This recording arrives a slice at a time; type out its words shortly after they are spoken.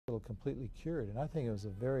completely cured. And I think it was a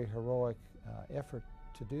very heroic effort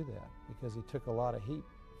to do that, because he took a lot of heat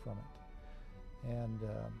from it. And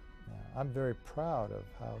I'm very proud of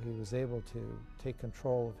how he was able to take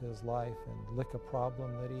control of his life and lick a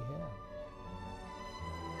problem that he had.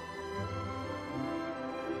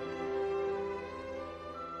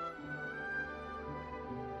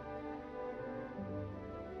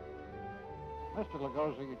 Mr.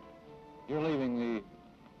 Lugosi, you're leaving the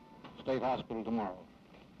state hospital tomorrow.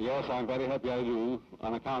 Yes, I'm very happy I do,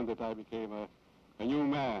 on account that I became a new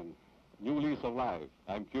man, new lease of life.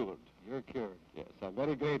 I'm cured. You're cured. Yes, I'm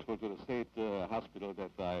very grateful to the state hospital that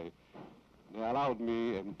they allowed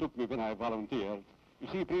me and took me when I volunteered. You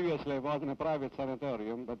see, previously I was in a private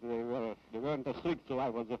sanitarium, but they weren't as strict, so I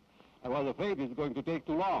was afraid it's going to take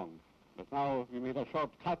too long. But now we made a short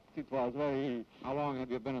cut. It was very... How long have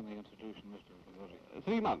you been in the institution, Mr. Lugosi?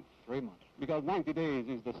 3 months. 3 months. Because 90 days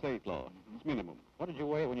is the state law. Mm-hmm. It's minimum. What did you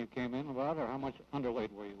weigh when you came in about, or how much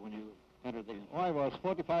underweight were you when you entered the institution? Oh, I was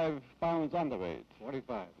 45 pounds underweight.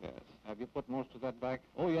 45? Yes. Have you put most of that back?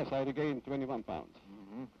 Oh, yes, I regained 21 pounds.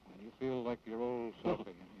 Mm-hmm. And you feel like your old self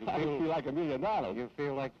again. I feel like $1 million. You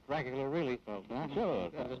feel like Dracula really felt, huh? Sure.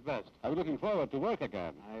 At his best. I'm looking forward to work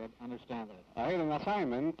again. I understand that. I had an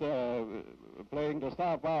assignment playing the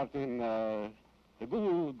star part in The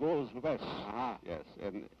Ghoul Goes West. Uh-huh. Yes,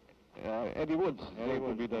 and Eddie Woods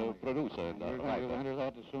will be the producer. And you're going to enter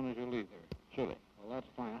that as soon as you leave there. Surely. Well, that's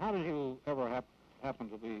fine. How did you ever happen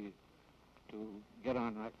to get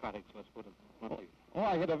on narcotics, let's put it bluntly? Oh,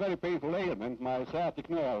 I had a very painful ailment. My sciatic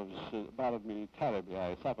nerves bothered me terribly.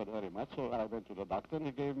 I suffered very much, so I went to the doctor and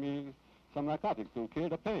he gave me some narcotics to kill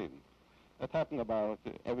the pain. That happened about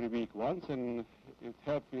every week once, and it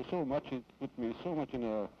helped me so much, it put me so much in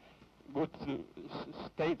a good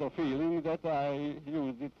state of feeling that I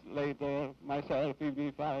used it later myself, even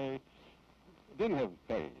if I didn't have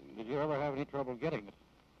pain. Did you ever have any trouble getting it?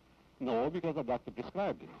 No, because the doctor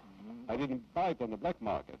prescribed it. Mm-hmm. I didn't buy it on the black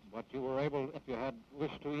market. But you were able, if you had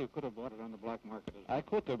wished to, you could have bought it on the black market as well. I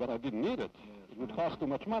could have, but I didn't need it. Yes, it would cost too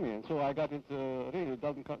much money, and so I got it, really, it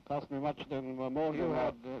doesn't cost me much than more You than...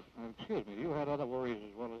 had, excuse me, you had other worries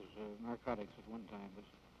as well as narcotics at one time, but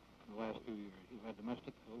in the last 2 years. You had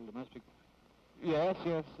domestic. Yes,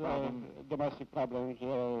 Problem. domestic problems.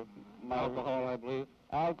 Alcohol, I believe.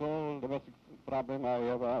 Alcohol, domestic problem. I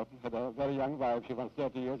had a very young wife. She was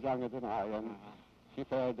 30 years younger than I, and she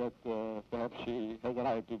felt that perhaps she has a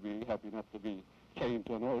right to be happy, not to be chained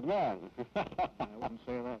to an old man. I wouldn't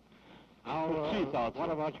say that. She thought what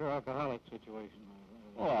so. about your alcoholic situation?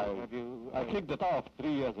 I kicked it off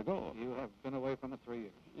 3 years ago. You have been away from it 3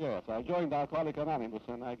 years. Yes, I joined Alcoholics Anonymous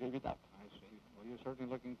and I gave it up. I see. Well, you're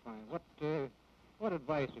certainly looking fine. What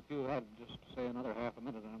advice, if you had just say another half a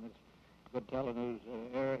minute on this good telenews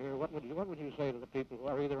era here, what would you say to the people who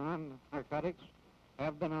are either on narcotics,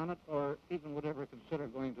 have been on it, or even would ever consider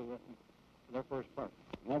going to their first part?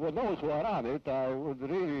 Now, for those who are on it, I would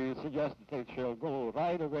really suggest that they shall go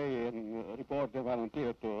right away and report their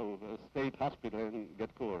volunteer to a state hospital and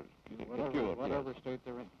get cured. Whatever state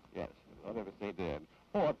they're in. Yes, whatever state they're in.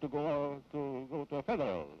 Or to go to a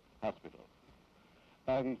federal hospital.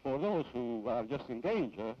 And for those who are just in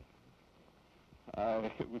danger, I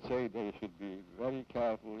would say they should be very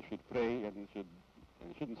careful, should pray, and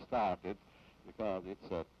shouldn't start it, because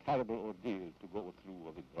it's a terrible ordeal to go through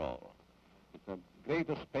a withdrawal. It's the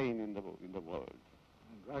greatest pain in the world.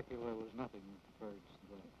 And Dracula was nothing compared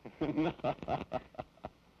to that.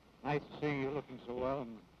 Nice to see you looking so well,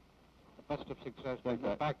 and the best of success.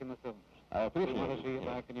 Back in the films. I appreciate it. We want to see you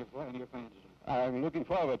back and your fans. I'm looking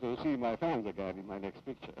forward to see my fans again in my next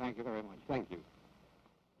picture. Thank you very much. Thank you.